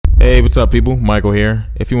Hey, what's up people? Michael here.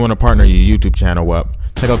 If you want to partner your YouTube channel up,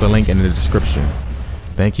 check out the link in the description.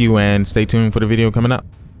 Thank you and stay tuned for the video coming up.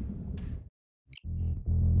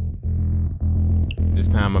 This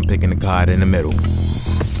time I'm picking the card in the middle.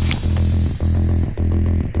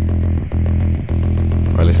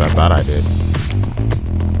 Or at least I thought I did.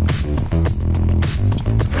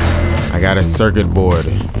 I got a circuit board.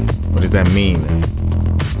 What does that mean?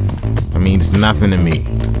 That means nothing to me.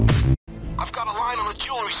 I've got a line on a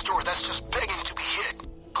jewelry store that's just begging to be hit.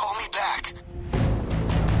 Call me back.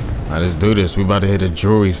 Now let's do this. We about to hit a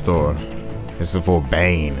jewelry store. This is for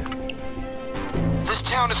Bain. This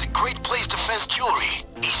town is a great place to fence jewelry.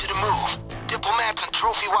 Easy to move. Diplomats and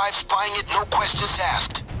trophy wives buying it, no questions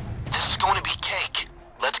asked. This is going to be cake.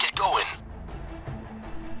 Let's get going.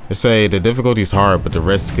 They say the difficulty is hard, but the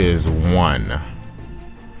risk is 1.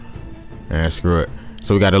 Screw it.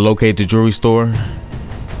 So we got to locate the jewelry store,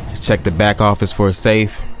 check the back office for a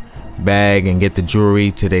safe, bag and get the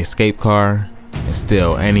jewelry to the escape car, and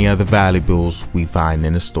steal any other valuables we find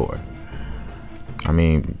in the store. I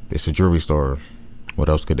mean, it's a jewelry store. What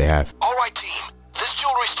else could they have? All right, team. This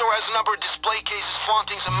jewelry store has a number of display cases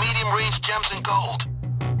flaunting some medium-range gems and gold.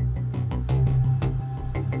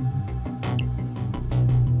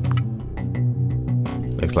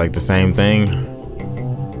 Looks like the same thing.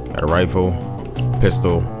 Got a rifle,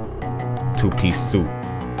 pistol, 2-piece suit.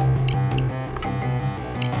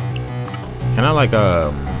 Can I like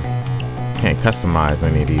can't customize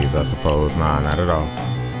any of these, I suppose. Nah, not at all.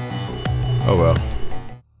 Oh well.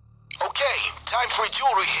 Okay, time for a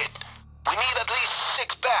jewelry hit. We need at least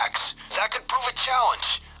 6 bags. That could prove a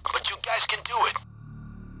challenge, but you guys can do it.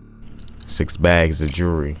 6 bags of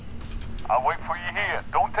jewelry. I'll wait for you here.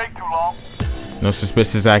 Don't take too long. No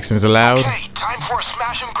suspicious actions allowed. Okay, time for a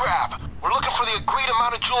smash and grab. We're looking for the agreed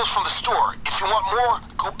amount of jewels from the store. If you want more,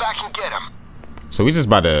 go back and get them. So we just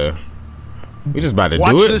about to do it.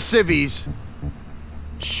 Watch the civvies.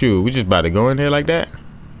 Shoot, we just about to go in there like that.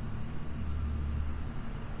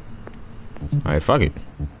 All right, fuck it.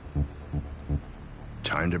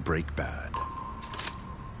 Time to break bad.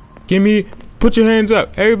 Put your hands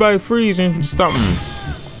up. Everybody freeze and something.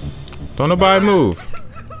 Don't nobody move.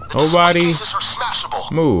 Nobody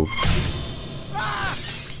move.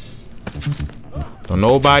 Don't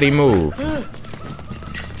nobody move.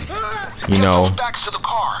 You know,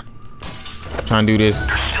 trying to do this.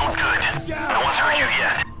 You're still good. No one's hurt you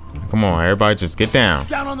yet. Come on, everybody, just get down.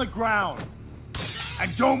 Down on the ground.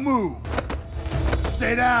 And don't move.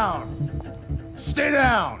 Stay down. Stay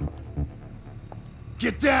down.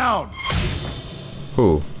 Get down.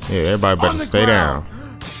 Who? Yeah, everybody better stay down.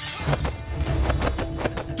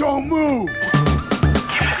 Don't move.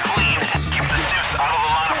 Keep it clean. Keep the suits out of the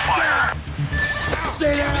line of fire.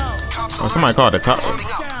 Stay down. Oh, somebody called the cop.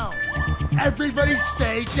 Down. Everybody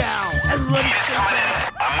stay down. Everybody stay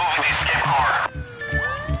down. I'm moving the escape car.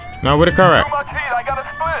 No, where the car at? My key, I got a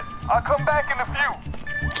split. I'll come back in a few.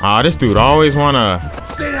 Aw, this dude always wanna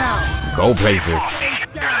Stay down. go places. Here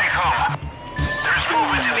they come. There's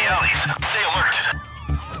movement in the alleys. Stay alert.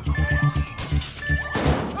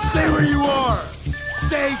 Stay where you are.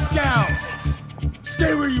 Stay down.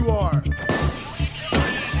 Stay where you are.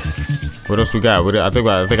 What else we got? I think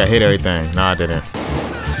I hit everything. No, I didn't.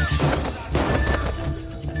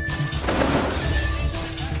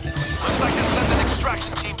 Looks like they sent an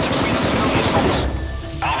extraction team to free the civilians, folks.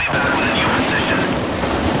 I'll be back with a new position.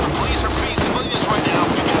 The police are freeing civilians right now.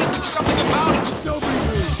 You gotta do something about it. Nobody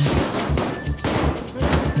move.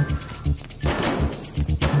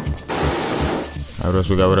 What else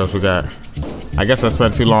we got? What else we got? I guess I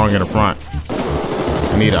spent too long in the front.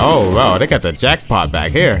 I need. Oh wow, they got the jackpot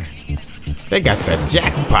back here. They got the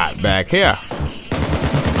jackpot back here.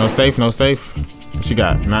 No safe, no safe. What she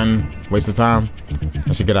got? Nothing. Waste of time.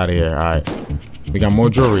 I should get out of here. All right. We got more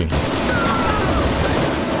jewelry.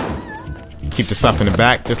 Keep the stuff in the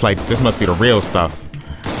back, just like this must be the real stuff.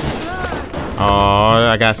 Oh,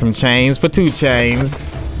 I got some chains for 2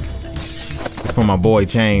 chains. It's for my boy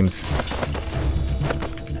Chains.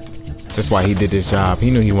 That's why he did this job.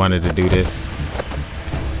 He knew he wanted to do this.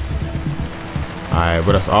 Alright,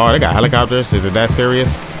 what else? Oh, they got helicopters. Is it that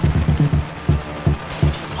serious?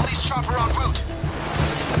 Police chopper en route.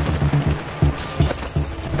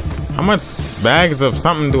 How much bags of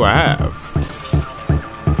something do I have?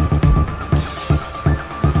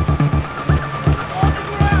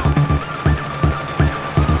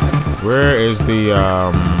 Where is the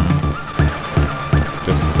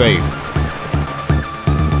safe?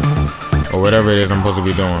 Or whatever it is I'm supposed to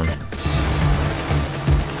be doing.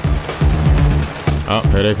 Oh,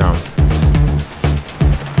 here they come.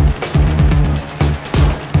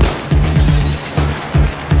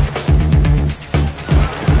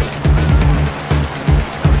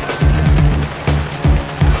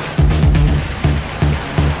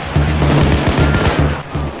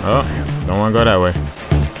 wanna go that way.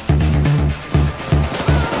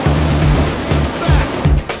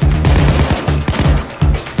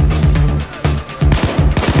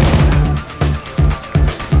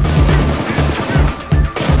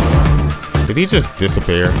 Did he just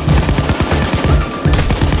disappear?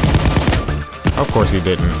 Of course he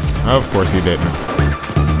didn't. Of course he didn't.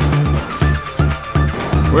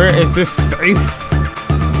 Where is this safe?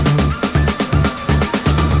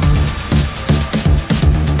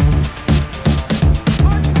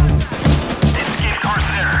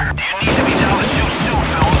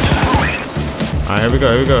 Alright, here we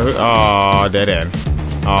go, here we go. Oh, dead end.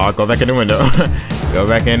 Oh, go back in the window. Go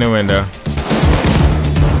back in the window.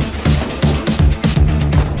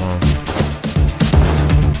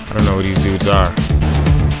 I don't know who these dudes are.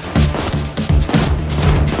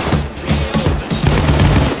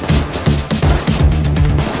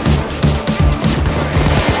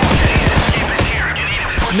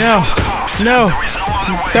 No, no,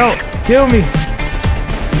 don't kill me.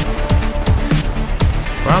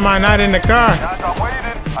 Why am I not in the car? I'm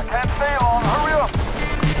waiting. I can't stay long. Hurry up.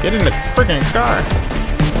 Get in the freaking car.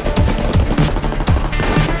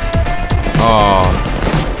 Oh.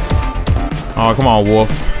 Oh, come on, Wolf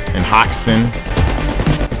and Hoxton.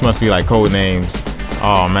 This must be like code names.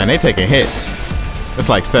 Oh man, they taking hits. It's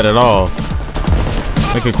like set it off.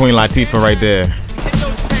 Look at Queen Latifah right there.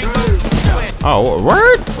 Oh,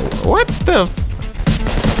 word? What the?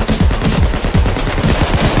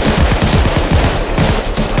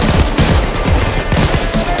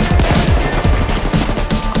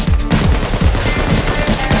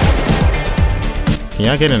 Can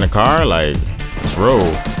y'all get in the car? Like, let's roll.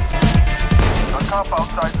 A cop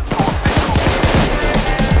outside the store.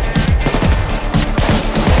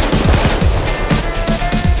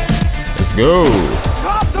 Let's go.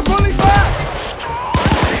 Cops are pulling back.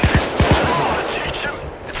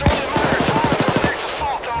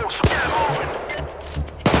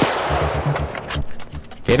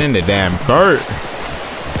 Get in the damn cart.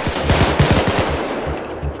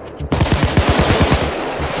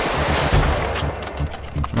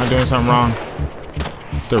 Am I doing something wrong?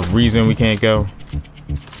 The reason we can't go?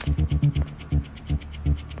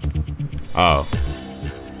 Oh.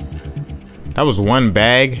 That was one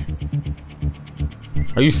bag?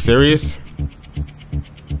 Are you serious?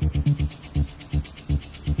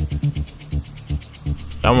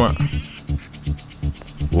 I want.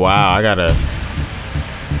 Wow, I gotta.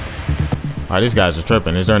 Oh, these guys are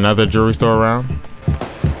tripping. Is there another jewelry store around?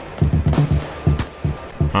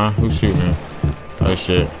 Huh? Who's shooting? Oh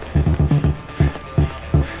shit.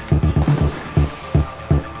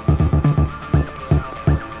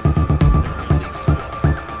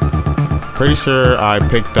 Pretty sure I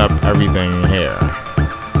picked up everything here.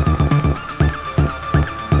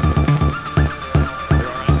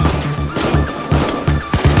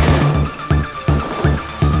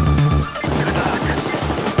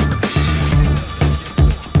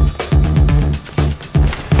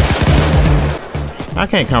 I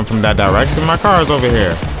can't come from that direction. My car's over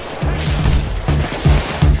here.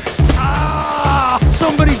 Ah!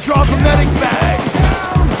 Somebody drop a medic bag!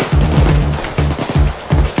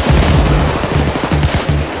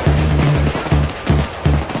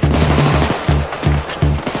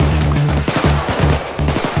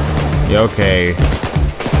 Yeah, okay.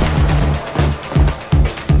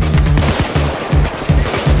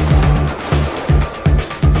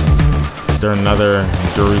 Is there another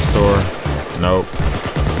jewelry store? Nope.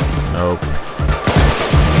 Nope.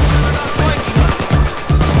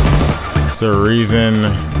 Is there a reason?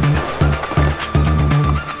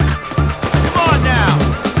 Come on now!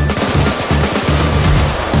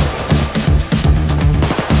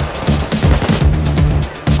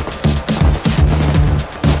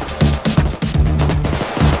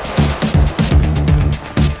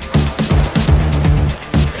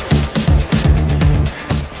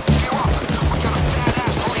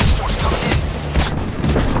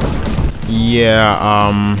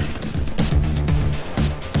 Yeah,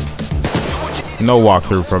 no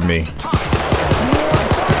walkthrough from me.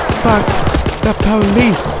 Fuck the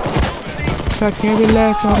police. So I can't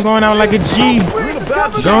relax, so I'm going out like a G.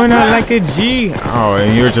 Going out like a G. Oh,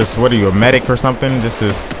 and you're just, what are you, a medic or something? This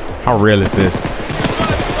is, how real is this?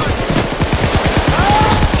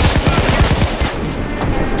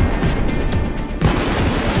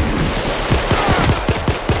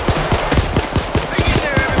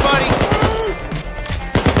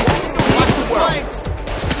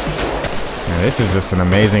 This is just an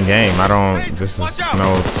amazing game. I don't. This is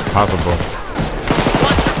no possible.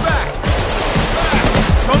 Watch your back!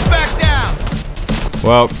 Come back down!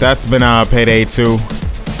 Well, that's been Payday 2.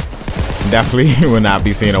 Definitely will not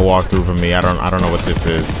be seeing a walkthrough from me. I don't know what this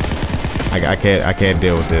is. I can't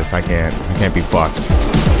deal with this. I can't be fucked.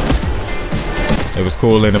 It was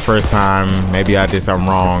cool in the first time. Maybe I did something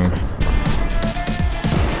wrong.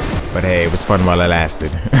 But hey, it was fun while it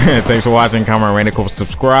lasted. Thanks for watching. Comment, rate, and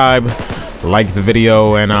subscribe. Like the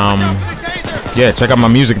video, and yeah, check out my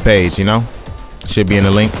music page, you know. Should be in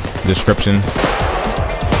the link description.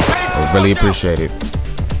 I would really appreciate it.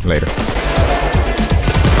 Later.